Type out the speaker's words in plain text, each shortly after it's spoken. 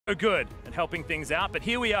so good at helping things out, but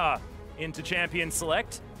here we are into Champion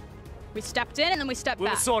Select. We stepped in and then we stepped We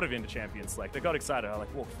back. were sort of into Champion Select. I got excited. I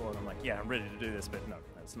like walked forward. I'm like, yeah, I'm ready to do this, but no,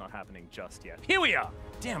 that's not happening just yet. Here we are.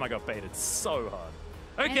 Damn, I got baited so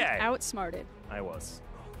hard. Okay. And outsmarted. I was.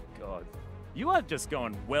 Oh, God. You are just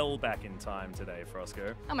going well back in time today,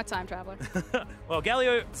 Frosco. I'm a time traveler. Well,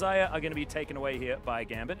 Galio, Zaya are going to be taken away here by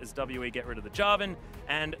Gambit as WE get rid of the Jarvan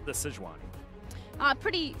and the Sejuani.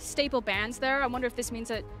 Pretty staple bans there. I wonder if this means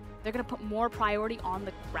that they're going to put more priority on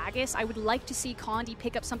the Gragas. I would like to see Condi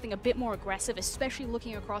pick up something a bit more aggressive, especially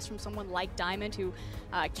looking across from someone like Diamond, who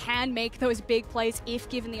can make those big plays if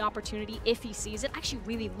given the opportunity, if he sees it. I actually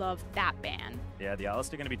really love that ban. Yeah, the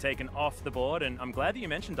Alistair going to be taken off the board, and I'm glad that you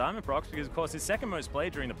mentioned Diamond Prox, because of course his second most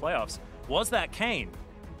played during the playoffs was that Kayn.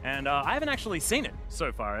 And I haven't actually seen it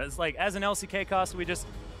so far. It's like, as an LCK caster, we just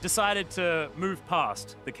decided to move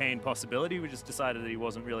past the Kayn possibility. We just decided that he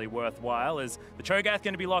wasn't really worthwhile, as the Cho'Gath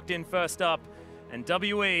going to be locked in first up, and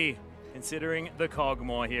WE considering the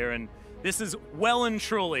Kog'Maw here. And this is well and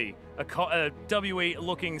truly a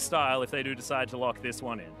WE-looking style if they do decide to lock this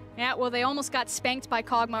one in. Yeah, well, they almost got spanked by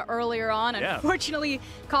Kog'Maw earlier on. Yeah. Unfortunately,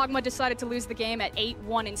 Kog'Maw decided to lose the game at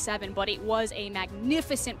 8-1-7, but it was a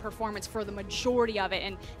magnificent performance for the majority of it,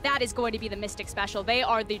 and that is going to be the Mystic Special. They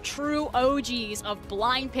are the true OGs of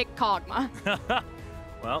blind pick Kog'Maw.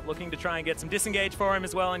 Well, looking to try and get some disengage for him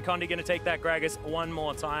as well, and Condi going to take that Gragas one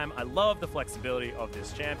more time. I love the flexibility of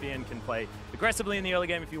this champion. Can play aggressively in the early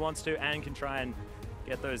game if he wants to, and can try and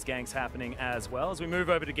get those ganks happening as well. As we move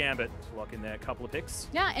over to Gambit to lock in there a couple of picks.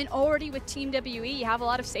 Yeah, and already with Team WE, you have a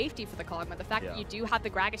lot of safety for the Kog'Maw. The fact that you do have the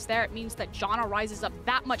Gragas there, it means that Janna rises up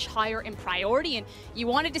that much higher in priority, and you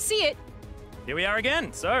wanted to see it. Here we are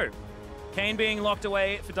again. So, Kayn being locked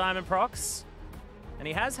away for Diamond Prox. And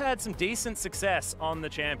he has had some decent success on the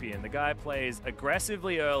champion. The guy plays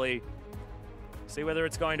aggressively early. See whether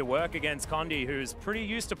it's going to work against Condi, who's pretty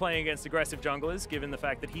used to playing against aggressive junglers, given the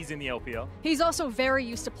fact that he's in the LPL. He's also very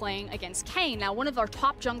used to playing against Kayn. Now, one of our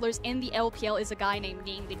top junglers in the LPL is a guy named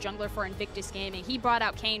Ning, the jungler for Invictus Gaming. He brought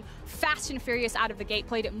out Kayn fast and furious out of the gate,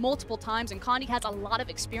 played it multiple times, and Condi has a lot of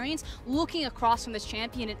experience looking across from this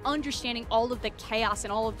champion and understanding all of the chaos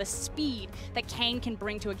and all of the speed that Kayn can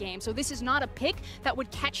bring to a game. So this is not a pick that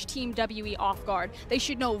would catch Team WE off guard. They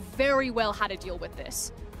should know very well how to deal with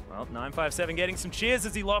this. Well, 957 getting some cheers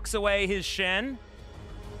as he locks away his Shen.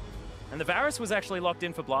 And the Varus was actually locked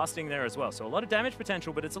in for blasting there as well. So a lot of damage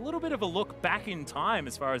potential, but it's a little bit of a look back in time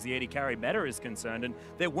as far as the AD carry meta is concerned. And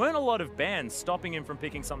there weren't a lot of bans stopping him from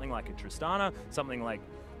picking something like a Tristana, something like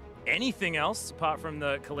anything else apart from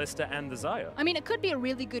the Kalista and the Xayah. I mean, it could be a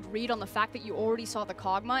really good read on the fact that you already saw the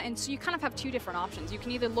Kog'Maw, and so you kind of have two different options. You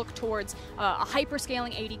can either look towards a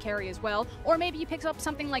hyper-scaling AD carry as well, or maybe you pick up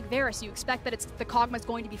something like Varus. You expect that the Kog'Maw is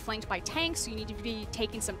going to be flanked by tanks, so you need to be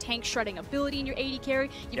taking some tank shredding ability in your AD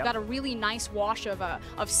carry. You've got a really nice wash of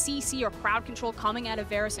CC or crowd control coming out of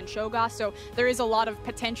Varus and Cho'Gath, so there is a lot of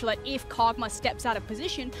potential that if Kog'Maw steps out of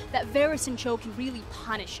position, that Varus and Cho can really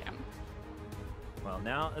punish him. Well,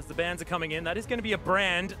 now, as the bans are coming in, that is going to be a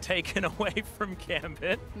brand taken away from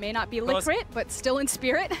Gambit. May not be Liquid, but still in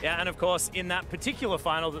spirit. Yeah, and of course, in that particular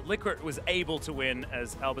final that Liquid was able to win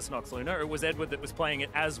as Albus Nox Luna, it was Edward that was playing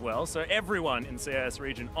it as well. So everyone in CIS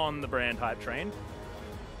region on the brand hype train.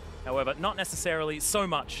 However, not necessarily so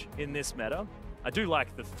much in this meta. I do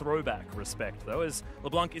like the throwback respect, though, as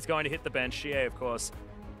LeBlanc is going to hit the bench. Xie, of course,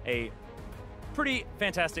 a pretty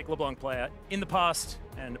fantastic LeBlanc player in the past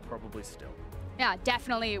and probably still. Yeah,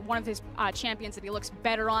 definitely one of his champions that he looks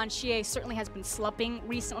better on. Xie certainly has been slumping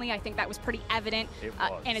recently. I think that was pretty evident.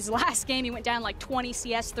 In his last game, he went down like 20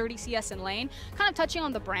 CS, 30 CS in lane. Kind of touching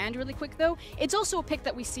on the brand really quick, though, it's also a pick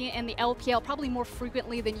that we see in the LPL probably more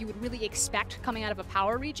frequently than you would really expect coming out of a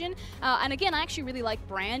power region. And again, I actually really like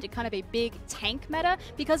Brand in kind of a big tank meta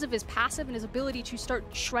because of his passive and his ability to start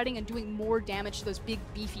shredding and doing more damage to those big,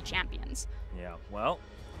 beefy champions. Yeah, well,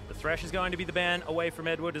 the Thresh is going to be the ban away from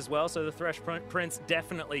Edward as well, so the Thresh Prince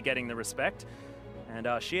definitely getting the respect. And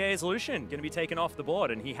Xie's Lucian going to be taken off the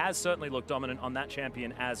board, and he has certainly looked dominant on that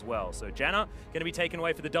champion as well. So Janna going to be taken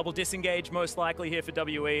away for the double disengage most likely here for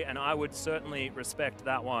WE, and I would certainly respect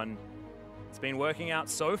that one. It's been working out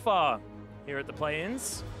so far here at the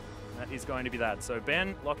play-ins. That is going to be that. So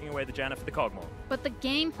Ben locking away the Janna for the Cogmore. But the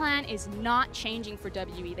game plan is not changing for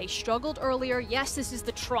WE. They struggled earlier. Yes, this is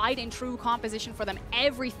the tried and true composition for them.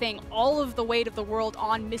 Everything, all of the weight of the world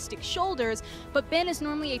on Mystic's shoulders. But Ben is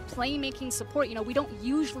normally a playmaking support. You know, we don't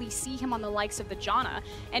usually see him on the likes of the Janna.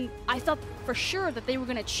 And I thought for sure that they were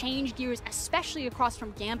going to change gears, especially across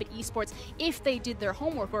from Gambit Esports, if they did their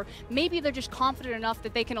homework. Or maybe they're just confident enough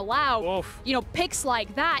that they can allow, you know, picks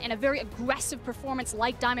like that and a very aggressive performance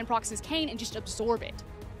like Diamond Prox's Kane and just absorb it.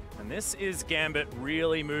 And this is Gambit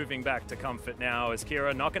really moving back to comfort now, as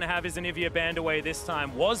Kira not going to have his Anivia banned away this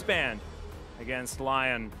time. Was banned against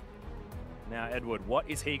Lion. Now Edward, what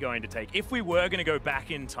is he going to take? If we were going to go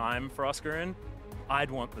back in time for Oscarin, I'd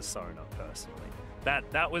want the Sona personally.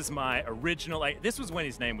 That was my original. This was when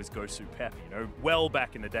his name was Gosu Pep, you know, well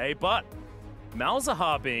back in the day. But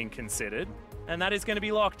Malzahar being considered, and that is going to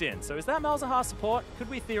be locked in. So is that Malzahar support? Could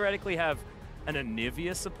we theoretically have an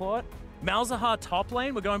Anivia support? Malzahar top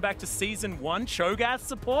lane, we're going back to Season 1, Cho'Gath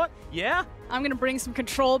support, yeah? I'm going to bring some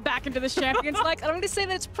control back into this champion select. I'm going to say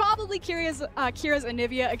that it's probably Kira's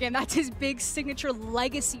Anivia. Again, that's his big signature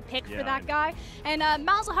legacy pick for that guy. And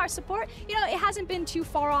Malzahar support, you know, it hasn't been too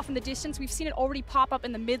far off in the distance. We've seen it already pop up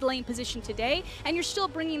in the mid lane position today, and you're still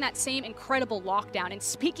bringing that same incredible lockdown. And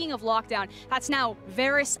speaking of lockdown, that's now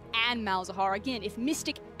Varus and Malzahar. Again, if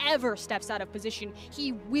Mystic ever steps out of position,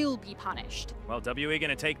 he will be punished. Well, WE going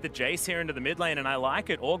to take the Jace here into the mid lane, and I like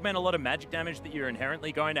it. Augment a lot of magic damage that you're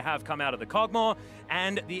inherently going to have come out of the Cogmore,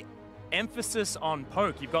 and the emphasis on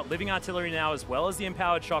poke. You've got Living Artillery now as well as the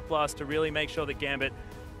Empowered Shock Blast to really make sure that Gambit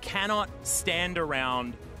cannot stand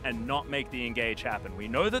around and not make the engage happen. We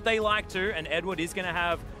know that they like to, and Edward is going to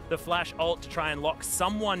have the flash ult to try and lock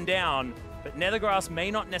someone down, but Nethergrass may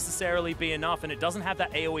not necessarily be enough, and it doesn't have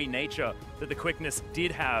that AoE nature that the quickness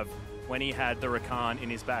did have when he had the Rakan in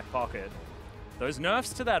his back pocket. Those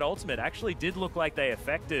nerfs to that ultimate actually did look like they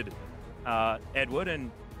affected Edward, and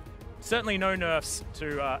certainly no nerfs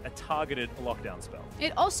to a targeted lockdown spell.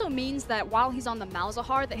 It also means that while he's on the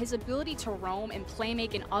Malzahar, that his ability to roam and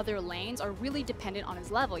playmake in other lanes are really dependent on his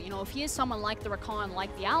level. You know, if he is someone like the Rakan, like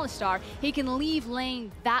the Alistar, he can leave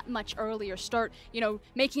lane that much earlier, start, you know,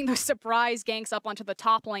 making those surprise ganks up onto the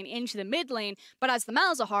top lane into the mid lane. But as the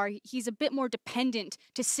Malzahar, he's a bit more dependent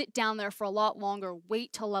to sit down there for a lot longer,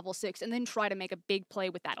 wait till level 6, and then try to make a big play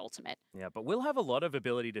with that ultimate. Yeah, but we'll have a lot of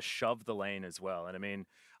ability to shove the lane as well. And I mean,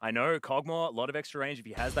 I know Cogmore, a lot of extra range if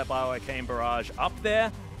he has that Bioarcane Barrage up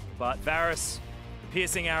there, but Varus, the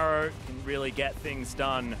Piercing Arrow, can really get things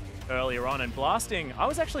done earlier on. And Blasting, I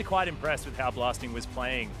was actually quite impressed with how Blasting was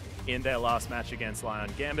playing in their last match against Lion.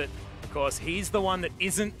 Gambit, of course, he's the one that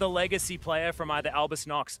isn't the legacy player from either Albus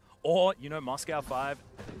Nox or, you know, Moscow 5,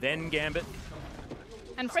 then Gambit.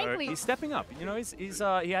 And frankly, so he's stepping up. You know,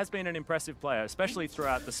 he has been an impressive player, especially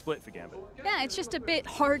throughout the split for Gambit. Yeah, it's just a bit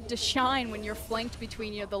hard to shine when you're flanked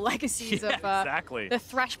between, you know, the legacies of the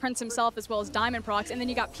Thresh Prince himself as well as Diamond Prox, and then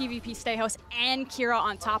you got PvP Stayhouse and Kira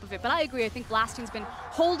on top of it. But I agree, I think Blasting's been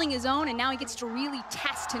holding his own, and now he gets to really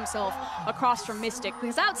test himself across from Mystic,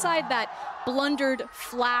 because outside that blundered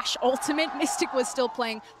flash ultimate, Mystic was still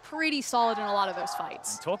playing pretty solid in a lot of those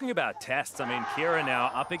fights. Talking about tests, I mean, Kira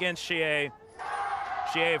now up against Xie.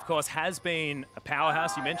 Xie, of course, has been a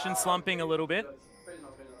powerhouse. You mentioned slumping a little bit.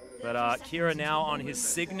 But Kira now on his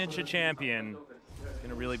signature champion, going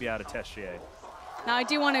to really be able to test Xie. Now, I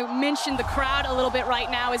do want to mention the crowd a little bit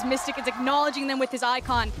right now as Mystic is acknowledging them with his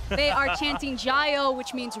icon. They are chanting Jayo,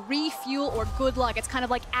 which means refuel or good luck. It's kind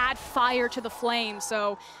of like add fire to the flame.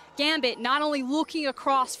 So Gambit not only looking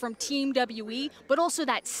across from Team WE, but also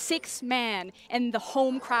that 6th man and the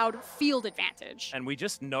home crowd field advantage. And we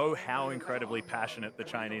just know how incredibly passionate the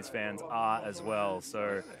Chinese fans are as well.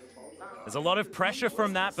 So there's a lot of pressure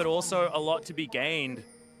from that, but also a lot to be gained.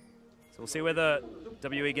 So we'll see whether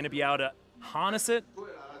WE going to be able to harness it, or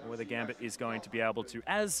whether Gambit is going to be able to,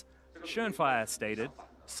 as Schönfire stated,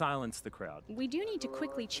 silence the crowd. We do need to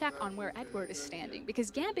quickly check on where Edward is standing, because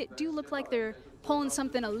Gambit do look like they're pulling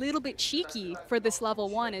something a little bit cheeky for this level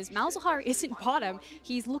 1, as Malzahar isn't bottom.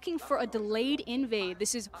 He's looking for a delayed invade.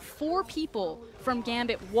 This is 4 people from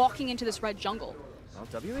Gambit walking into this red jungle. Well,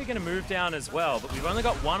 WE going to move down as well, but we've only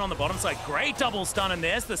got 1 on the bottom side. Great double stun, and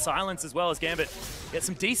there's the silence as well as Gambit gets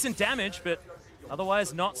some decent damage, but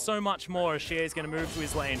otherwise, not so much more as Xie's going to move to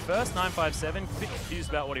his lane first. 957, a bit confused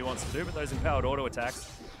about what he wants to do, but those empowered auto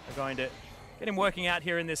attacks are going to get him working out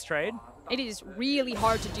here in this trade. It is really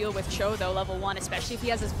hard to deal with Cho, though, level 1, especially if he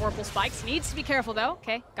has his Vorpal Spikes. Needs to be careful, though.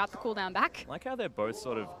 Okay, got the cooldown back. I like how they're both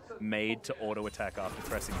sort of made to auto attack after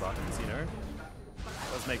pressing buttons, you know?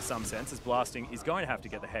 Does make some sense, as Blasting is going to have to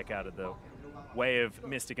get the heck out of the way of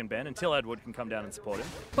Mystic and Ben until Edward can come down and support him.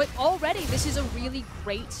 But already, this is a really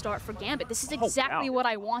great start for Gambit. This is exactly what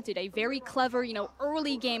I wanted. A very clever,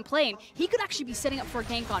 early game play. And he could actually be setting up for a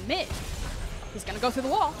gank on mid. He's going to go through the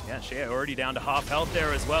wall. Yeah, Shea already down to half health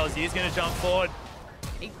there as well as he's going to jump forward.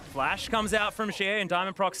 Flash comes out from Shea, and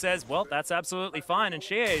Diamond Proc says, well, that's absolutely fine. And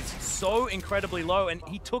Shea is so incredibly low, and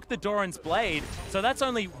he took the Doran's Blade, so that's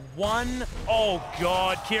only one. Oh,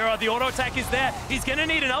 God, Kira, the auto attack is there. He's going to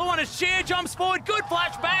need another one as Shea jumps forward. Good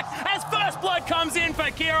flashback as First Blood comes in for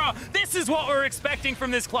Kira. This is what we're expecting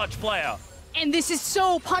from this clutch player. And this is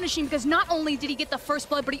so punishing because not only did he get the first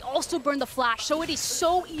blood, but he also burned the flash. So it is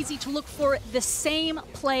so easy to look for the same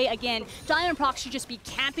play again. Diamond Proc should just be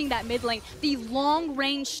camping that mid lane. The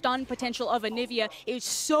long-range stun potential of Anivia is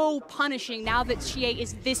so punishing now that Shea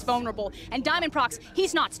is this vulnerable. And Diamond Proc,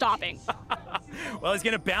 he's not stopping. Well, he's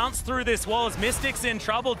going to bounce through this wall as Mystic's in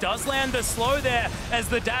trouble. Does land the slow there as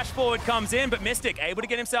the dash forward comes in, but Mystic able to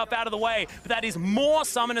get himself out of the way. But that is more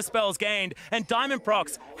summoner spells gained, and Diamond Proc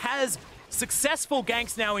has successful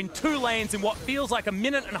ganks now in 2 lanes in what feels like a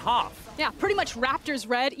minute and a half. Yeah, pretty much Raptor's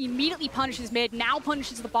red, immediately punishes mid, now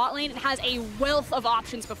punishes the bot lane, and has a wealth of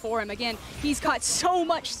options before him. Again, he's got so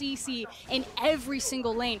much CC in every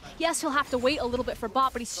single lane. Yes, he'll have to wait a little bit for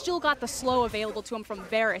bot, but he's still got the slow available to him from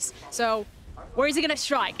Varus. So, where is he going to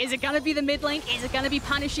strike? Is it going to be the mid lane? Is it going to be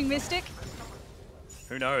punishing Mystic?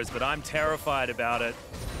 Who knows, but I'm terrified about it.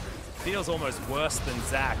 Feels almost worse than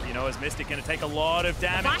Zac, as Mystic going to take a lot of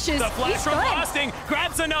damage. The flash from Blasting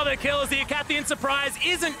grabs another kill as the Acathian Surprise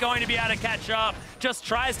isn't going to be able to catch up. Just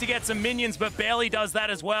tries to get some minions, but barely does that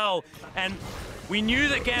as well. And we knew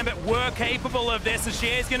that Gambit were capable of this as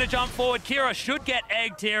Shea's going to jump forward. Kira should get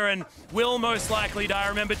egged here and will most likely die.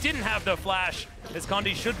 Remember, didn't have the flash. As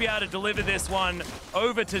Condi should be able to deliver this one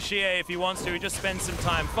over to Shea if he wants to. He just spends some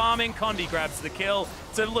time farming. Condi grabs the kill.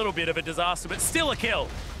 It's a little bit of a disaster, but still a kill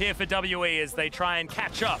here for WE as they try and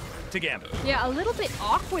catch up to Gambit. Yeah, a little bit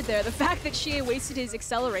awkward there. The fact that Shea wasted his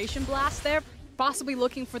acceleration blast there, possibly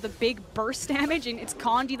looking for the big burst damage, and it's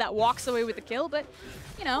Condi that walks away with the kill, but,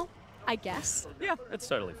 I guess. Yeah, it's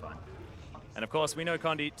totally fine. And of course, we know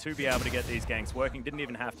Condi to be able to get these ganks working. Didn't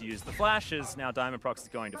even have to use the flashes. Now Diamond Proc is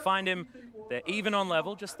going to find him. They're even on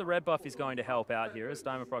level. Just the red buff is going to help out here as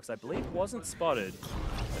Diamond Proc, I believe, wasn't spotted.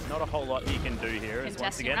 There's not a whole lot he can do here. As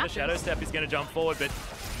once again, the Shadow Step is going to jump forward, but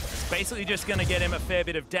it's basically just going to get him a fair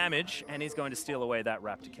bit of damage, and he's going to steal away that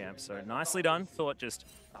Raptor camp. So nicely done. Thought just,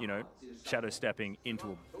 Shadow Stepping into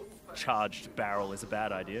a charged barrel is a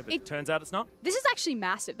bad idea, but it turns out it's not. This is actually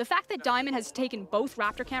massive. The fact that Diamond has taken both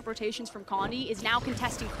Raptor camp rotations from Condi, is now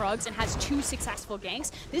contesting Krugs, and has 2 successful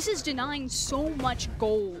ganks. This is denying so much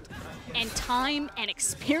gold and time and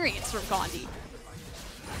experience from Condi.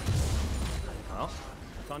 Well,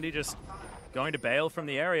 Condi just going to bail from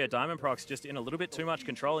the area. Diamond Proc's just in a little bit too much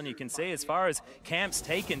control, and you can see as far as camps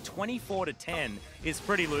taken, 24-10 is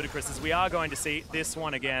pretty ludicrous, as we are going to see this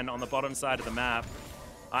one again on the bottom side of the map.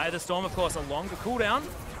 Eye of the Storm, of course, a longer cooldown.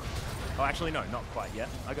 Oh, actually, no, not quite yet.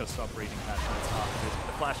 I got to stop reading patch notes after this.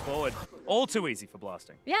 The flash forward, all too easy for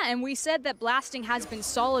Blasting. Yeah, and we said that Blasting has been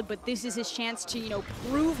solid, but this is his chance to,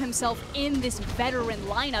 prove himself in this veteran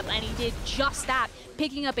lineup, and he did just that,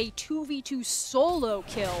 picking up a 2v2 solo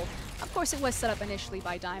kill. Of course, it was set up initially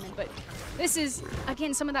by Diamond, but this is,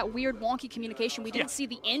 again, some of that weird, wonky communication. We didn't see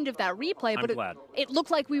the end of that replay, but it looked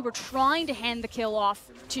like we were trying to hand the kill off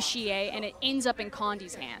to Shea, and it ends up in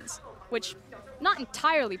Condi's hands, which, not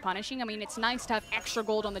entirely punishing. I mean, it's nice to have extra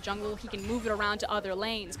gold on the jungle. He can move it around to other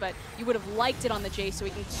lanes, but you would have liked it on the J so he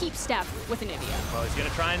can keep step with Anivia. Well, he's going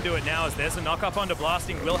to try and do it now as there's a knock-up onto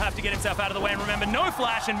Blasting. Will have to get himself out of the way, and remember, no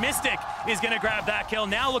flash, and Mystic is going to grab that kill.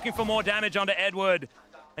 Now looking for more damage onto Edward.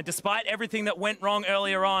 And despite everything that went wrong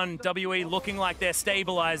earlier on, WE looking like they're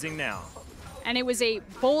stabilizing now. And it was a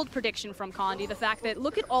bold prediction from Condi, the fact that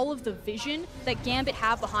look at all of the vision that Gambit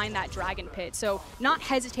have behind that Dragon Pit. So not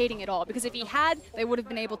hesitating at all, because if he had, they would have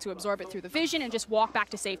been able to absorb it through the vision and just walk back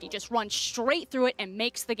to safety, just run straight through it and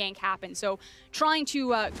makes the gank happen. So trying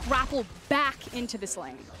to grapple back into this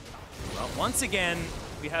lane. Well, once again,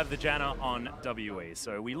 we have the Janna on WE.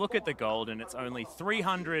 So we look at the gold, and it's only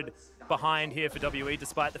 300 behind here for WE,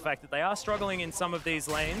 despite the fact that they are struggling in some of these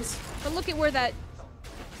lanes. But look at where that...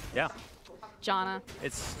 Yeah. Janna.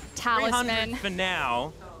 It's Talisman. 300 for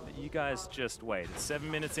now. You guys just wait. It's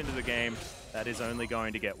 7 minutes into the game. That is only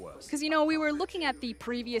going to get worse. Because, we were looking at the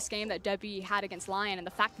previous game that WE had against Lion, and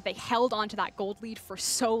the fact that they held on to that gold lead for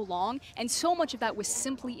so long, and so much of that was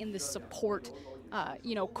simply in the support,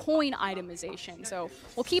 coin itemization. So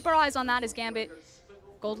we'll keep our eyes on that as Gambit.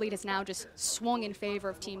 Gold lead has now just swung in favor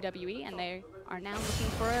of Team WE, and they are now looking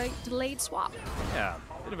for a delayed swap. Yeah,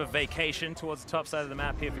 Bit of a vacation towards the top side of the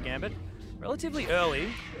map here for Gambit. Relatively early,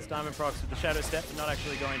 as Diamond Prox with the Shadow Step, but not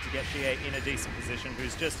actually going to get Xie in a decent position,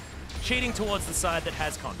 who's just cheating towards the side that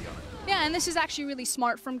has Condi on it. Yeah, and this is actually really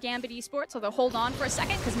smart from Gambit Esports, so they'll hold on for a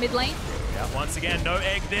second, because mid lane. Yeah, once again, no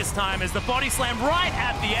egg this time as the body slam right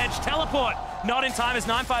at the edge. Teleport not in time as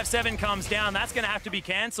 957 comes down. That's going to have to be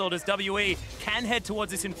cancelled as WE can head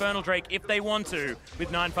towards this Infernal Drake if they want to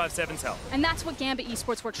with 957's help. And that's what Gambit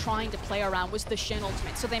Esports were trying to play around, was the Shin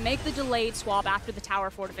ultimate. So they make the delayed swap after the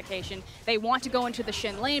tower fortification. They want to go into the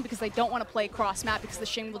Shin lane because they don't want to play cross map because the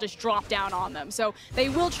Shin will just drop down on them. So they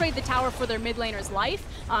will trade the tower for their mid laner's life,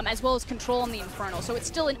 as well as control on the Infernal. So it's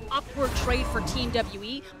still an upward trade for Team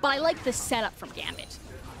WE, but I like the setup from Gambit.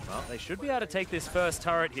 Well, they should be able to take this first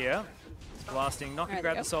turret here. Blasting, not going to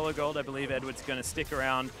grab the solo gold. I believe Edward's going to stick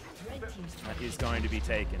around. That is going to be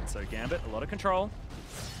taken. So Gambit, a lot of control.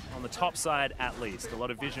 On the top side, at least. A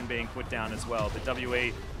lot of vision being put down as well. But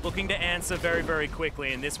WE looking to answer very, very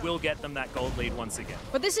quickly, and this will get them that gold lead once again.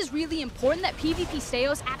 But this is really important that PvP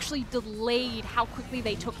Steos actually delayed how quickly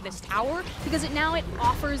they took this tower, because it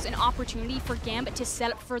offers an opportunity for Gambit to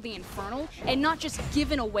set up for the Infernal, and not just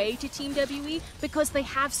given away to Team WE, because they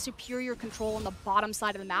have superior control on the bottom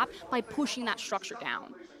side of the map by pushing that structure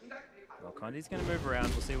down. Well, Condi's going to move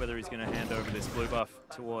around. We'll see whether he's going to hand over this blue buff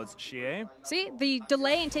towards Xie. See, the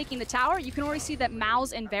delay in taking the tower, you can already see that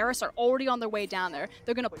Maus and Varus are already on their way down there.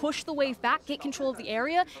 They're going to push the wave back, get control of the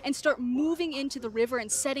area, and start moving into the river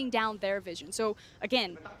and setting down their vision. So,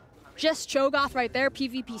 again, just Cho'Gath right there,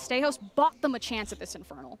 PvP Stayhouse, bought them a chance at this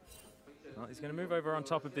Infernal. Well, he's going to move over on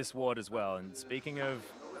top of this ward as well. And speaking of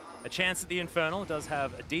a chance at the Infernal, it does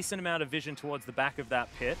have a decent amount of vision towards the back of that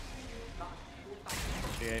pit.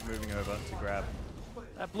 Xie moving over to grab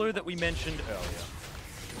that blue that we mentioned earlier.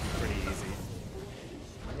 Pretty easy.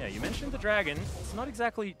 Yeah, you mentioned the dragon. It's not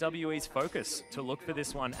exactly WE's focus to look for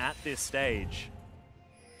this one at this stage.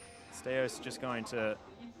 Steos just going to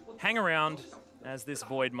hang around as this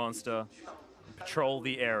void monster patrol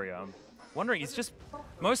the area. I'm wondering, he's just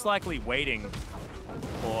most likely waiting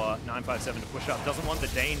for 957 to push up. Doesn't want the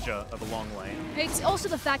danger of a long lane. It's also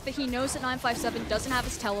the fact that he knows that 957 doesn't have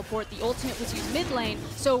his teleport. The ultimate was used mid lane.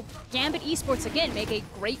 So Gambit Esports, again, make a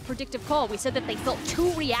great predictive call. We said that they felt too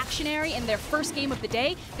reactionary in their first game of the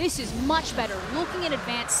day. This is much better. Looking in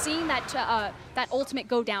advance, seeing that that ultimate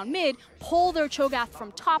go down mid, pull their Cho'Gath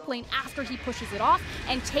from top lane after he pushes it off,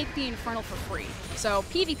 and take the Infernal for free. So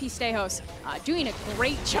PvP Stayhouse doing a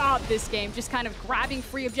great job this game, just kind of grabbing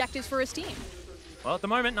free objectives for his team. Well, at the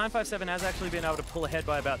moment, 957 has actually been able to pull ahead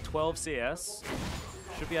by about 12 CS.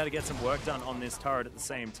 Should be able to get some work done on this turret at the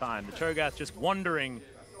same time. The Cho'Gath just wandering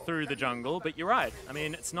through the jungle, but you're right. I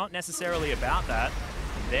mean, it's not necessarily about that.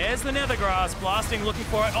 There's the Nethergrass, blasting, looking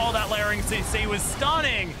for it. Oh, that layering CC was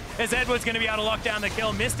stunning, as Edward's going to be able to lock down the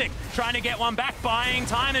kill. Mystic trying to get one back, buying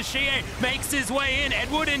time as Xie makes his way in.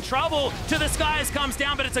 Edward in trouble. To the skies comes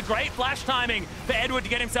down, but it's a great flash timing for Edward to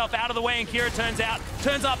get himself out of the way, and Kira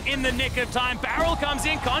turns up in the nick of time. Barrel comes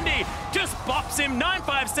in, Condi just bops him.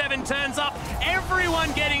 957 turns up.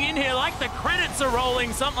 Everyone getting in here like the credits are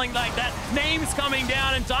rolling, something like that. Names coming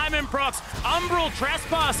down, and Diamond Prox, Umbral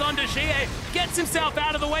Trespass onto Xie, gets himself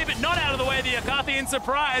out of the way, but not out of the way of the Akathian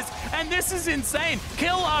surprise. And this is insane.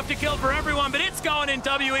 Kill after kill for everyone, but it's going in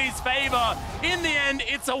WE's favor. In the end,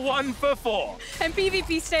 it's a 1 for 4. And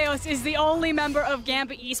PvP Steos is the only member of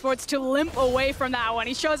Gambit Esports to limp away from that one.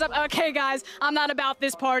 He shows up, okay guys, I'm not about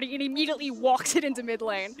this party, and immediately walks it into mid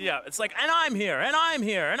lane. Yeah, it's like, and I'm here, and I'm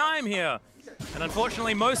here, and I'm here. And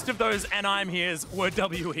unfortunately, most of those and I'm here's were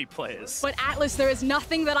WE players. But Atlas, there is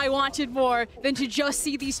nothing that I wanted more than to just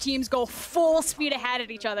see these teams go full speed ahead at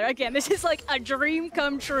each other. Again, this is like a dream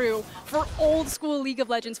come true for old school League of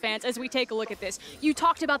Legends fans as we take a look at this. You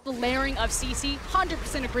talked about the layering of CC,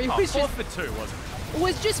 100% agree. Oh, 4 for 2, wasn't it? It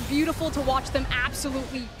was just beautiful to watch them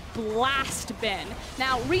absolutely blast Ben.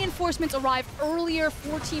 Now, reinforcements arrive earlier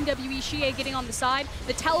for Team WE. Xie getting on the side.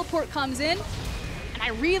 The teleport comes in. I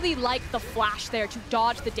really like the flash there to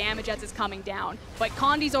dodge the damage as it's coming down. But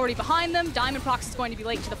Condi's already behind them. Diamond Prox is going to be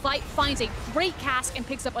late to the fight, finds a great cast and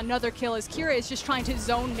picks up another kill as Kira is just trying to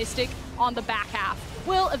zone Mystic on the back half.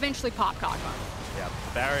 Will eventually pop Kog'Maw. Yeah,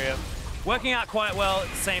 barrier working out quite well. At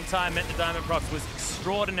the same time, meant that Diamond Prox was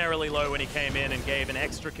extraordinarily low when he came in and gave an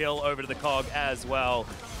extra kill over to the Cog as well.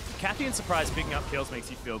 Kathian surprise picking up kills makes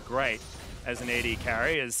you feel great as an AD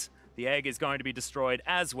carry, as the egg is going to be destroyed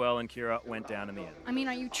as well, and Kira went down in the end. I mean,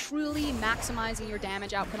 are you truly maximizing your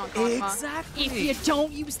damage output on Kog'Maw? Exactly. If you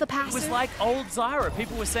don't use the passive? It was like old Zyra.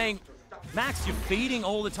 People were saying, Max, you're feeding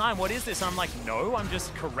all the time. What is this? And I'm like, no, I'm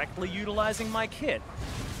just correctly utilizing my kit.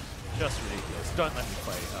 Just ridiculous. Don't let me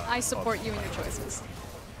play. I support you in your choices.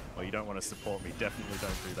 Well, you don't want to support me. Definitely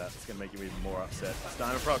don't do that. It's going to make you even more upset.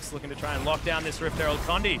 Diamond Prox looking to try and lock down this Rift Herald.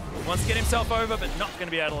 Condi wants to get himself over, but not going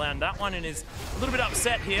to be able to land that one, and is a little bit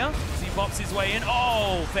upset here as he pops his way in.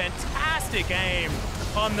 Oh, fantastic aim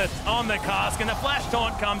on the cask, and the flash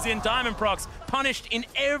taunt comes in. Diamond Prox punished in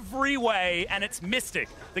every way, and it's Mystic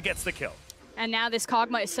that gets the kill. And now this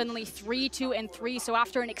Kog'Maw is suddenly 3-2-3. So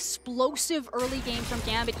after an explosive early game from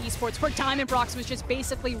Gambit Esports, where Diamond Prox was just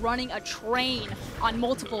basically running a train on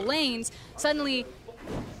multiple lanes, suddenly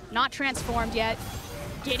not transformed yet,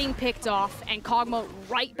 getting picked off, and Kog'Maw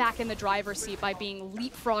right back in the driver's seat by being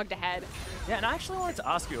leapfrogged ahead. Yeah, and I actually wanted to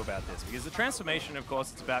ask you about this, because the transformation, of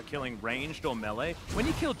course, it's about killing ranged or melee. When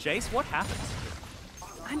you kill Jace, what happens?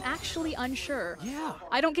 I'm actually unsure. Yeah.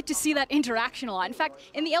 I don't get to see that interaction a lot. In fact,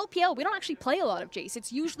 in the LPL, we don't actually play a lot of Jace.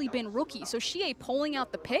 It's usually been Rookie. So Xie pulling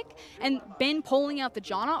out the pick and Ben pulling out the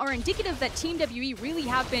Janna are indicative that Team WE really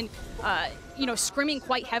have been, you know, scrimming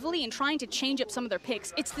quite heavily and trying to change up some of their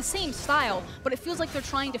picks. It's the same style, but it feels like they're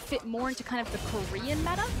trying to fit more into kind of the Korean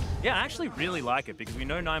meta. Yeah, I actually really like it, because we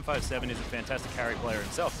know 957 is a fantastic carry player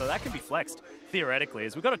himself, so that can be flexed theoretically,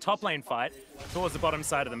 as we've got a top lane fight towards the bottom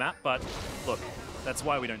side of the map. But look, that's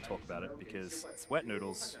why we don't talk about it, because it's wet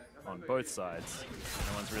noodles on both sides.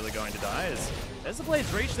 No one's really going to die. There's the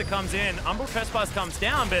Blade's Reach that comes in. Umbral Trespass comes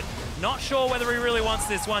down, but not sure whether he really wants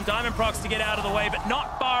this one. Diamond Prox to get out of the way, but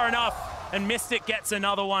not far enough. And Mystic gets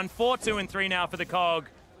another one. 4-2-3 now for the Cog.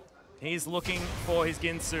 He's looking for his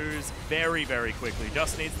Ginsus very, very quickly.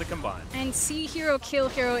 Just needs the combine. And see hero, kill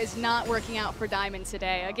hero is not working out for Diamond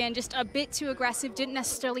today. Again, just a bit too aggressive. Didn't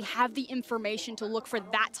necessarily have the information to look for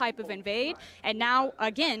that type of invade. And now,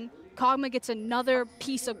 again, Kog'Maw gets another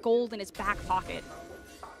piece of gold in his back pocket.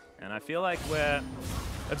 And I feel like we're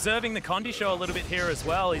observing the Condi show a little bit here as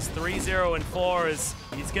well. He's 3-0-4 as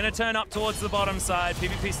he's going to turn up towards the bottom side.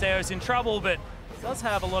 PvP Steo's in trouble, but does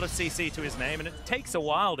have a lot of CC to his name, and it takes a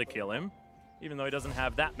while to kill him, even though he doesn't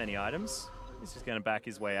have that many items. He's just going to back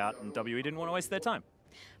his way out, and WE didn't want to waste their time.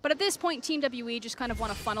 But at this point, Team WE just kind of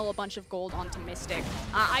want to funnel a bunch of gold onto Mystic.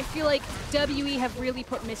 I feel like WE have really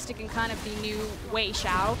put Mystic in kind of the new Wei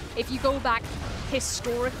Xiao. If you go back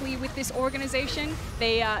historically with this organization,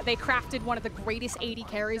 they crafted one of the greatest AD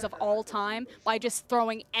carries of all time by just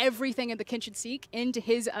throwing everything in the kitchen sink into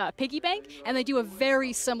his piggy bank, and they do a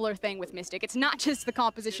very similar thing with Mystic. It's not just the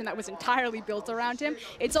composition that was entirely built around him,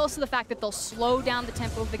 it's also the fact that they'll slow down the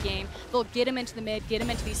tempo of the game, they'll get him into the mid, get him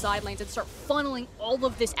into these side lanes, and start funneling all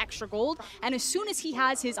of this extra gold. And as soon as he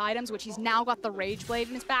has his items, which he's now got the Rage Blade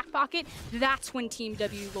in his back pocket, that's when Team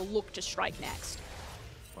W will look to strike next.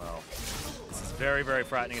 Well, this is very, very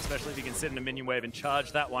frightening, especially if you can sit in a minion wave and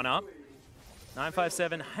charge that one up.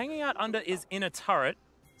 957 hanging out under his inner turret.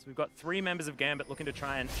 So we've got 3 members of Gambit looking to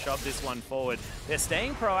try and shove this one forward. They're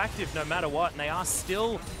staying proactive no matter what, and they are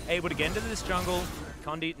still able to get into this jungle.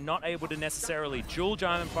 Condi not able to necessarily duel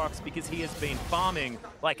Diamond Prox because he has been farming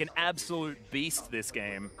like an absolute beast this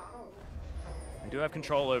game. They do have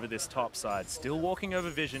control over this top side. Still walking over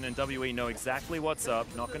vision, and WE know exactly what's up.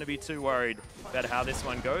 Not going to be too worried about how this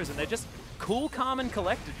one goes. And they're just cool, calm, and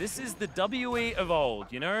collected. This is the WE of old,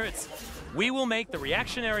 you know? It's we will make the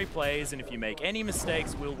reactionary plays, and if you make any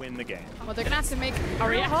mistakes, we'll win the game. Well, they're going to have to make a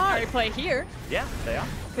reactionary play here. Yeah, they are.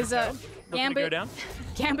 Because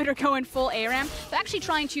Gambit are going full ARAM. They're actually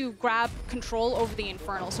trying to grab control over the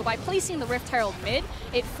Infernal. So by placing the Rift Herald mid,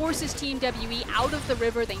 it forces Team WE out of the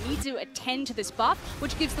river. They need to attend to this buff,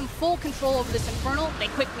 which gives them full control over this Infernal. They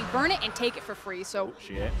quickly burn it and take it for free. So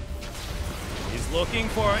shit. He's looking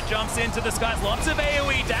for it, jumps into the skies. Lots of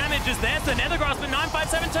AoE damage as there's the Nether Grasp, but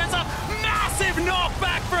 957 turns up. Massive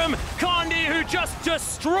knockback from Condi, who just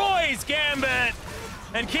destroys Gambit.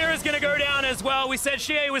 And Kira's going to go down as well. We said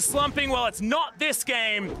Xie was slumping. Well, it's not this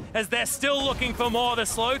game, as they're still looking for more. The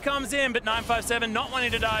slow comes in, but 957 not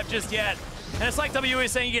wanting to dive just yet. And it's like WE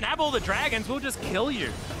is saying, you can have all the dragons, we'll just kill you.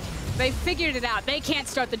 They figured it out. They can't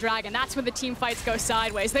start the dragon. That's when the team fights go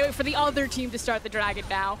sideways. They wait for the other team to start the dragon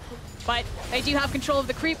now. But they do have control of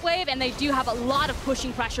the creep wave, and they do have a lot of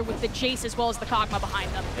pushing pressure with the Jace as well as the Kog'Maw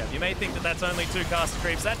behind them. Yeah, you may think that that's only 2 caster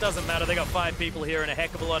creeps. That doesn't matter. They got 5 people here and a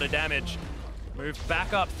heck of a lot of damage. Moved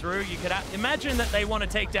back up through. You could imagine that they want to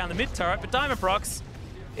take down the mid turret, but Diamond Prox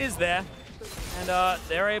is there. And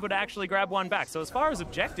they're able to actually grab one back. So as far as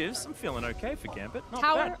objectives, I'm feeling okay for Gambit. Not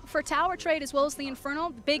bad. For tower trade as well as the Infernal,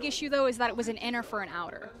 the big issue though is that it was an inner for an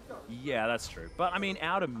outer. Yeah, that's true. But I mean,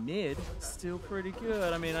 outer mid, still pretty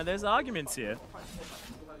good. I mean, there's arguments here.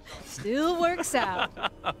 Still works out.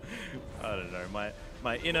 I don't know.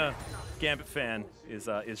 My inner Gambit fan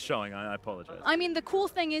is showing. I apologize. I mean, the cool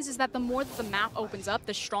thing is that the more that the map opens up,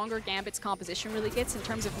 the stronger Gambit's composition really gets in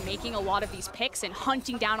terms of making a lot of these picks and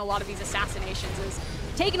hunting down a lot of these assassinations.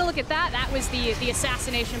 Taking a look at that, that was the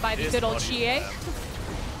assassination by the good old Chie.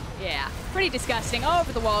 Yeah, pretty disgusting.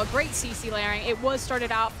 Over the wall, great CC layering. It was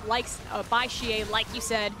started out like by Chie, like you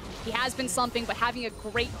said. He has been slumping, but having a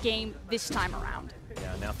great game this time around.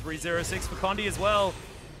 Yeah, now 3-0-6 for Condi as well.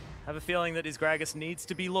 Have a feeling that his Gragas needs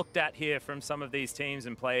to be looked at here from some of these teams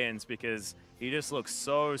and play-ins because he just looks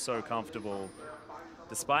so comfortable.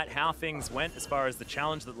 Despite how things went as far as the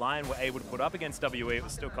challenge that Lion were able to put up against WE, it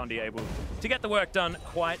was still Condi able to get the work done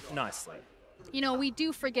quite nicely. You know, we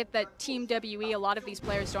do forget that Team WE, a lot of these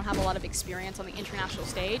players don't have a lot of experience on the international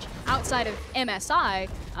stage. Outside of MSI,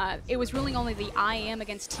 it was really only the IAM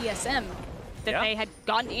against TSM that they had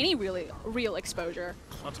gotten any real exposure.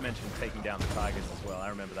 Not to mention taking down the Tigers as well. I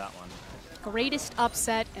remember that one. Greatest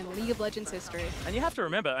upset in League of Legends history. And you have to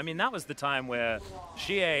remember, I mean, that was the time where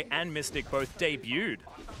Chie and Mystic both debuted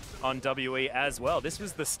on WE as well. This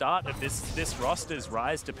was the start of this roster's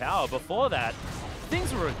rise to power. Before that,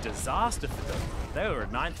 things were a disaster for them. They were a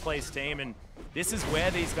 9th place team, and this is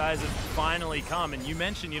where these guys have finally come. And you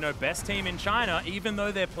mentioned, you know, best team in China, even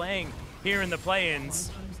though they're playing here in the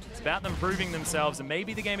play-ins. It's about them proving themselves, and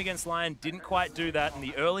maybe the game against Lion didn't quite do that, and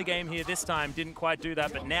the early game here this time didn't quite do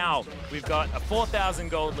that, but now we've got a 4,000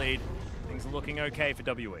 gold lead. Things are looking okay for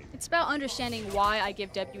WE. It's about understanding why I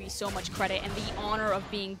give WE so much credit and the honor of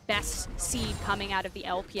being best seed coming out of the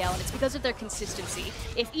LPL, and it's because of their consistency.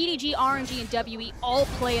 If EDG, RNG, and WE all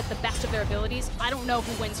play at the best of their abilities, I don't know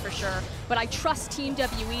who wins for sure, but I trust Team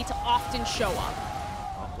WE to often show up.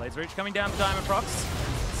 Oh, Blades Reach coming down for Diamond Prox.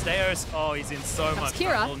 Steos, oh, he's in so much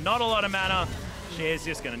trouble. Not a lot of mana. Shear's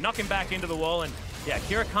just going to knock him back into the wall, and yeah,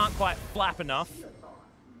 Kira can't quite flap enough.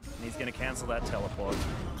 And he's going to cancel that teleport.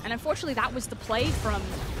 And unfortunately, that was the play from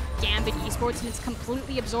Gambit Esports, and it's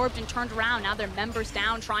completely absorbed and turned around. Now their members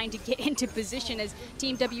down, trying to get into position as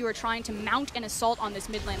Team W are trying to mount an assault on this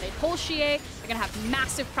mid lane. They pull Chie. They're going to have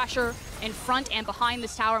massive pressure in front and behind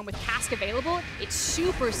this tower, and with Cask available, it's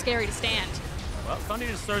super scary to stand. Well, Condi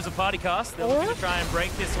just throws a party cast. They're looking to try and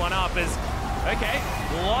break this one up as, okay,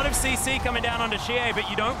 a lot of CC coming down onto Chie, but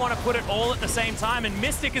you don't want to put it all at the same time, and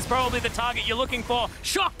Mystic is probably the target you're looking for.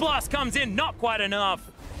 Shock Blast comes in, not quite enough.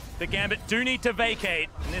 The Gambit do need to vacate,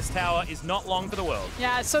 and this tower is not long for the world.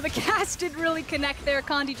 Yeah, so the cast didn't really connect there.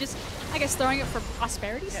 Condi just, I guess, throwing it for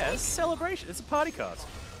prosperity's sake. Yeah, it's a celebration. It's a party cast.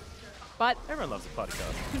 But everyone loves a party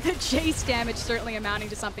cast. The chase damage certainly amounting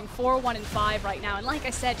to something. 4-1-5 right now. And like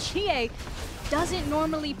I said, Chie doesn't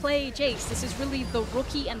normally play Jace. This is really the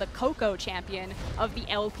rookie and the Coco champion of the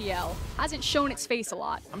LPL. Hasn't shown its face a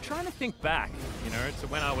lot. I'm trying to think back, you know, to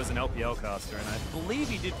when I was an LPL caster, and I believe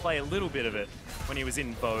he did play a little bit of it when he was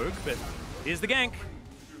in Vogue, but here's the gank.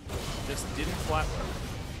 Just didn't quite work.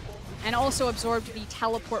 And also absorbed the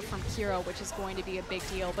teleport from Kira, which is going to be a big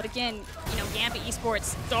deal. But again, you know, Gambit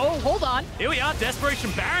Esports, oh, hold on. Here we are,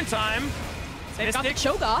 Desperation Baron time. They've got the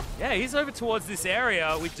choke off. Yeah, he's over towards this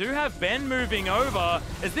area. We do have Ben moving over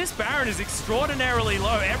as this Baron is extraordinarily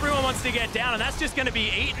low. Everyone wants to get down, and that's just going to be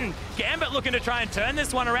eaten. Gambit looking to try and turn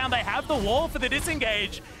this one around. They have the wall for the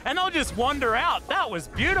disengage, and they'll just wander out. That was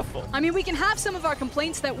beautiful. I mean, we can have some of our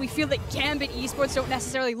complaints that we feel that Gambit Esports don't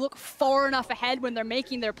necessarily look far enough ahead when they're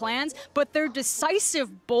making their plans, but their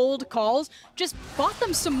decisive, bold calls just bought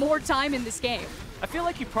them some more time in this game. I feel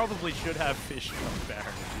like you probably should have fished on Baron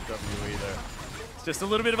if you WE though. Just a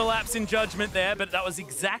little bit of a lapse in judgment there, but that was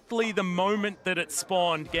exactly the moment that it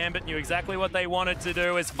spawned. Gambit knew exactly what they wanted to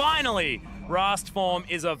do, as finally Rast form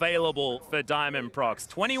is available for Diamond Prox.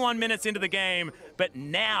 21 minutes into the game, but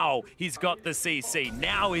now he's got the CC,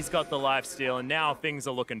 now he's got the lifesteal, and now things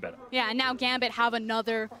are looking better. Yeah, and now Gambit have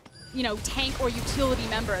another, you know, tank or utility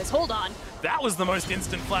member. As hold on. That was the most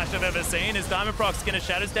instant flash I've ever seen, as Diamond Prox going to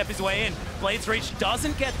Shadow Step his way in. Blades Reach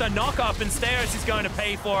doesn't get the knock up, and Steos is going to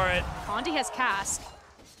pay for it. Condi has Cask.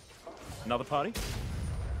 Another party?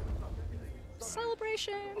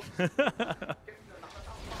 Celebration.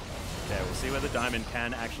 Yeah, we'll see whether Diamond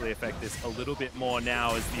can actually affect this a little bit more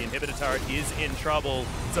now, as the inhibitor turret is in trouble.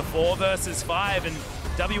 It's a 4 versus 5, and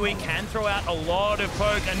WE can throw out a lot of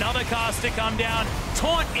poke. Another cast to come down.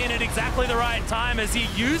 Taunt in at exactly the right time as he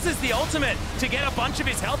uses the ultimate to get a bunch of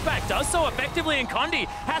his health back. Does so effectively, and Condi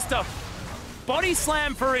has to body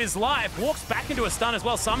slam for his life. Walks back into a stun as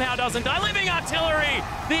well. Somehow doesn't die. Living artillery!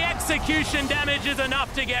 The execution damage is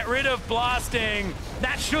enough to get rid of blasting.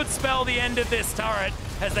 That should spell the end of this turret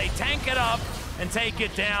as they tank it up and take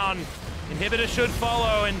it down. Inhibitor should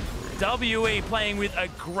follow, and WE playing with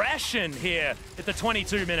aggression here at the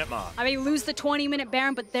 22-minute mark. I mean, lose the 20-minute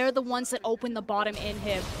Baron, but they're the ones that open the bottom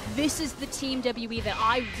inhib. This is the team WE that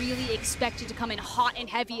I really expected to come in hot and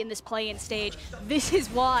heavy in this play-in stage. This is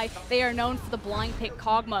why they are known for the blind pick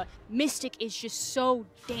Kog'Maw. Mystic is just so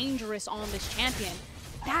dangerous on this champion.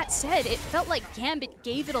 That said, it felt like Gambit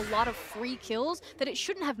gave it a lot of free kills that it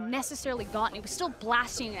shouldn't have necessarily gotten. It was still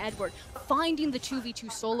blasting Edward, finding the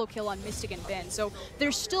 2v2 solo kill on Mystic and Ben. So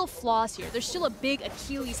there's still flaws here. There's still a big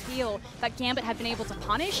Achilles heel that Gambit have been able to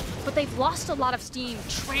punish, but they've lost a lot of steam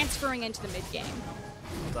transferring into the mid-game.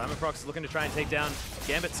 Diamondprox is looking to try and take down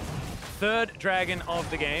Gambit's third dragon of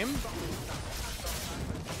the game.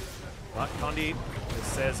 But Condi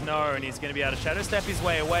says no, and he's going to be able to shadow step his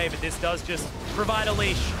way away, but this does just provide a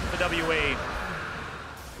leash for WE,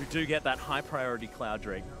 who do get that high priority Cloud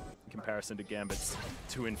Drake in comparison to Gambit's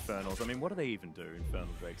two Infernals. I mean, what do they even do, Infernal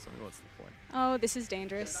Drakes? I mean, what's the point? Oh, this is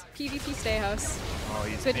dangerous. PvP stay house. Oh,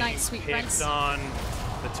 he's good night, sweet prince. On.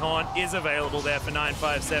 The taunt is available there for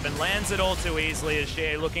 957. Lands it all too easily as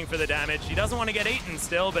Shea looking for the damage. He doesn't want to get eaten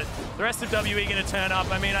still, but the rest of WE going to turn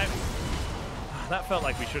up. I mean, that felt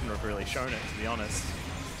like we shouldn't have really shown it, to be honest.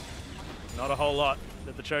 Not a whole lot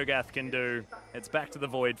that the Cho'Gath can do. It's back to the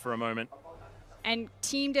Void for a moment. And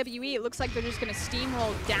Team WE, it looks like they're just going to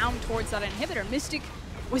steamroll down towards that inhibitor. Mystic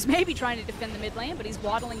was maybe trying to defend the mid lane, but he's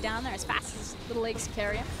waddling down there as fast as his little legs can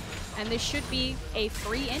carry him. And this should be a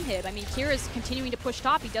free inhib. I mean, Kira's continuing to push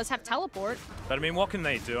top. He does have teleport. But I mean, what can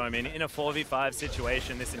they do? I mean, in a 4v5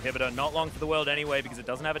 situation, this inhibitor, not long for the world anyway, because it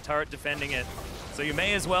doesn't have a turret defending it. So you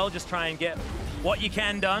may as well just try and get what you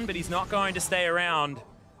can done, but he's not going to stay around.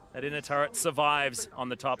 That inner turret survives on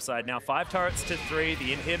the top side. Now 5 turrets to 3,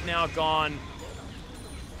 the inhib now gone.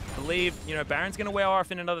 I believe, you know, Baron's gonna wear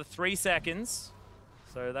off in another 3 seconds.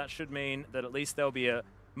 So that should mean that at least there'll be a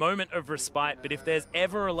moment of respite. But if there's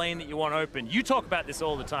ever a lane that you want open, you talk about this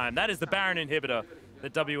all the time. That is the Baron inhibitor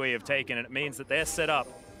that WE have taken, and it means that they're set up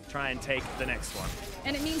to try and take the next one.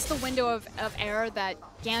 And it means the window of error that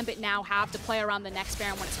Gambit now have to play around the next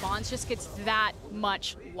Baron when it spawns just gets that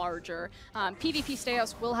much larger. PvP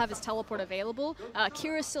Steos will have his teleport available.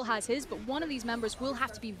 Kira still has his, but one of these members will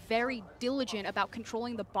have to be very diligent about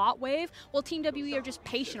controlling the bot wave, while Team WE are just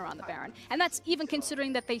patient around the Baron. And that's even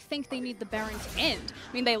considering that they think they need the Baron to end.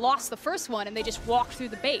 I mean, they lost the first one and they just walked through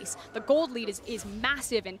the base. The gold lead is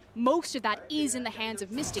massive, and most of that is in the hands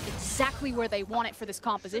of Mystic, exactly where they want it for this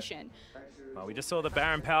composition. Well, we just saw the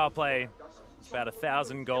Baron power play. It's about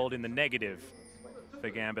 1,000 gold in the negative for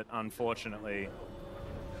Gambit, unfortunately.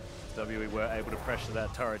 WE were able to pressure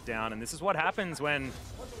that turret down, and this is what happens when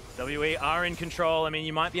WE are in control. I mean,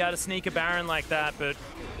 you might be able to sneak a Baron like that, but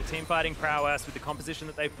the team fighting prowess with the composition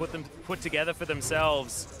that they've put together for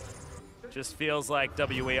themselves just feels like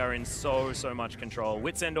WE are in so much control.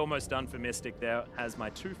 Wit's End almost done for Mystic. There has my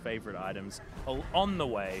 2 favorite items on the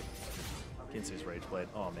way. Ginsu's Rageblade.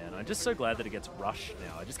 Oh man, I'm just so glad that it gets rushed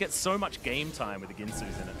now. I just get so much game time with the Ginsu's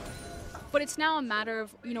in it. But it's now a matter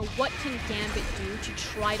of, you know, what can Gambit do to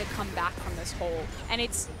try to come back from this hole? And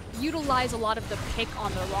it's utilize a lot of the pick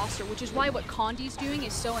on their roster, which is why what Condi's doing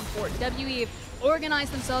is so important. WE have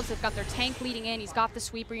organized themselves, they've got their tank leading in, he's got the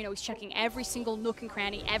sweeper, you know, he's checking every single nook and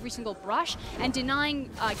cranny, every single brush, and denying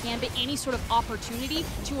Gambit any sort of opportunity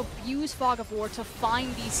to abuse Fog of War, to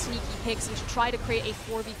find these sneaky picks and to try to create a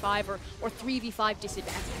 4v5 or 3v5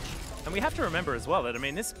 disadvantage. And we have to remember as well that, I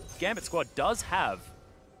mean, this Gambit squad does have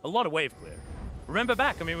a lot of wave clear. Remember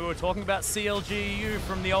back, I mean, we were talking about CLGU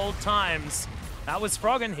from the old times. That was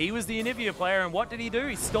Froggen, he was the Anivia player, and what did he do?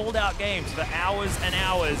 He stalled out games for hours and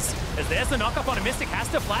hours. As there's the knock-up on him, Mystic has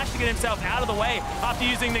to flash to get himself out of the way after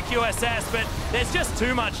using the QSS, but there's just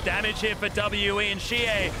too much damage here for WE, and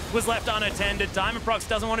Shea was left unattended. Diamondprox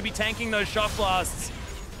doesn't want to be tanking those shock blasts.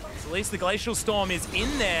 So at least the Glacial Storm is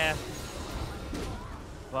in there.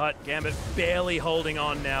 But Gambit barely holding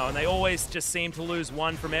on now, and they always just seem to lose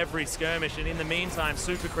one from every skirmish, and in the meantime,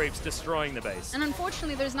 Super Creep's destroying the base. And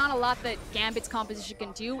unfortunately, there's not a lot that Gambit's composition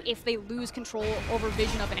can do if they lose control over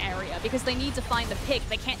vision of an area, because they need to find the pick.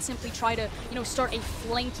 They can't simply try to, you know, start a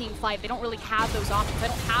flanking fight. They don't really have those options. They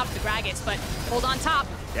don't have the Gragas, but hold on top.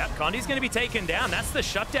 Yeah, Condi's going to be taken down. That's the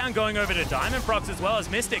shutdown going over to Diamondprox as well as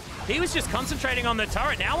Mystic. He was just concentrating on the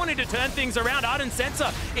turret, now wanting to turn things around. Ardent Sensor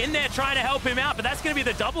in there trying to help him out, but that's going to be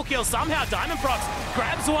the double kill. Somehow Diamondprox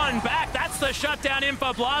grabs one back. That's the shutdown in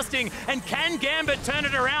for blasting. And can Gambit turn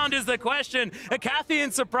it around is the question. A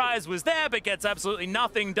Cathian surprise was there, but gets absolutely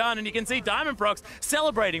nothing done. And you can see Diamondprox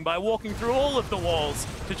celebrating by walking through all of the walls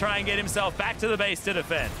to try and get himself back to the base to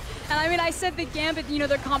defend. And I mean, I said that Gambit, you know,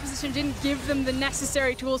 their composition didn't give them the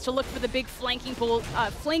necessary tools to look for the big flanking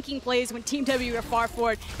plays when Team W were far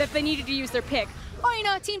forward, that they needed to use their pick. Oh, you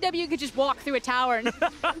know, Team W could just walk through a tower and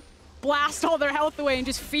blast all their health away and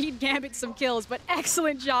just feed Gambit some kills. But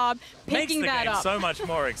excellent job picking that up. Makes the game so much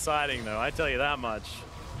more exciting, though, I tell you that much.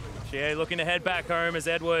 GA looking to head back home as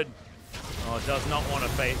Edward does not want to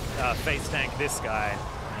face tank this guy.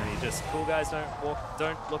 And he just, cool guys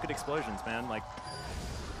don't look at explosions, man. Like,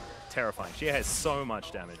 terrifying. She has so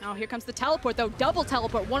much damage. Oh, here comes the teleport, though. Double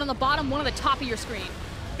teleport. One on the bottom, one on the top of your screen.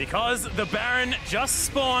 Because the Baron just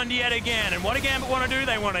spawned yet again. And what do Gambit want to do?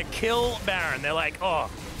 They want to kill Baron. They're like, oh,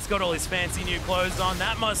 he's got all his fancy new clothes on.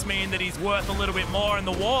 That must mean that he's worth a little bit more. And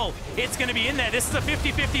the wall, it's going to be in there. This is a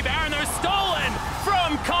 50-50 Baron, though, stolen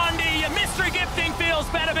from Condi. Your mystery gifting feels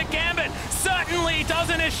better, but Gambit certainly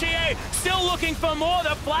doesn't as Shie still looking for more.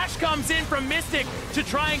 The flash comes in from Mystic to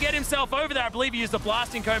try and get himself over there. I believe he used the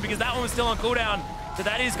blasting cone because that one was still on cooldown. So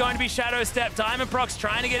that is going to be Shadow Step. Diamondprox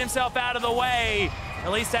trying to get himself out of the way.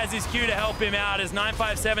 At least has his Q to help him out as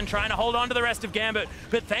 957 trying to hold on to the rest of Gambit.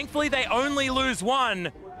 But thankfully they only lose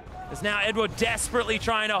one. As now Edward desperately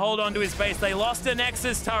trying to hold on to his base. They lost a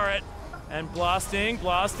Nexus turret. And blasting,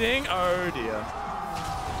 oh dear.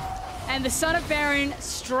 And the son of Baron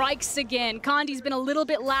strikes again. Condi's been a little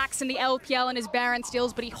bit lax in the LPL and his Baron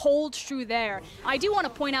steals, but he holds true there. I do want to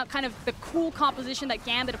point out kind of the cool composition that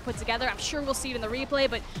Gambit have put together. I'm sure we'll see it in the replay,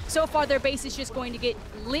 but so far their base is just going to get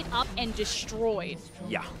lit up and destroyed.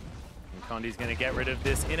 Yeah. And Condi's going to get rid of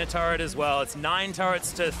this inner turret as well. It's 9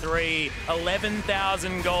 turrets to 3,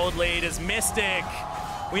 11,000 gold lead as Mystic.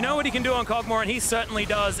 We know what he can do on Kog'Maw, and he certainly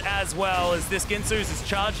does as well, as this Ginsu's is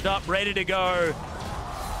charged up, ready to go.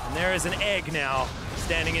 And there is an egg now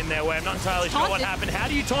standing in their way. I'm not entirely sure what happened. How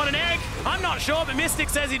do you taunt an egg? I'm not sure, but Mystic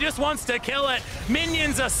says he just wants to kill it.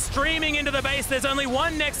 Minions are streaming into the base. There's only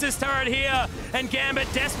one Nexus turret here, and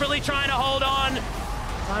Gambit desperately trying to hold on.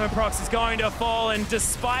 Diamondprox is going to fall, and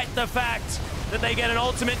despite the fact that they get an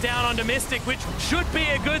ultimate down onto Mystic, which should be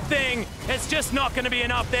a good thing, it's just not going to be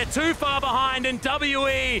enough. They're too far behind, and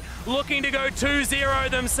WE looking to go 2-0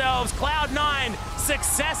 themselves. Cloud9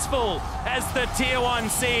 successful as the tier 1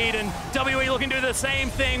 seed, and WE looking to do the same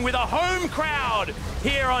thing with a home crowd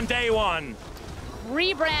here on day 1.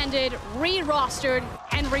 Rebranded, re-rostered,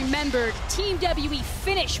 and remembered, Team WE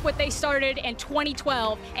finish what they started in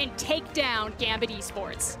 2012 and take down Gambit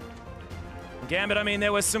Esports. Gambit, I mean,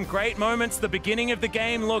 there was some great moments. The beginning of the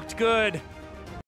game looked good.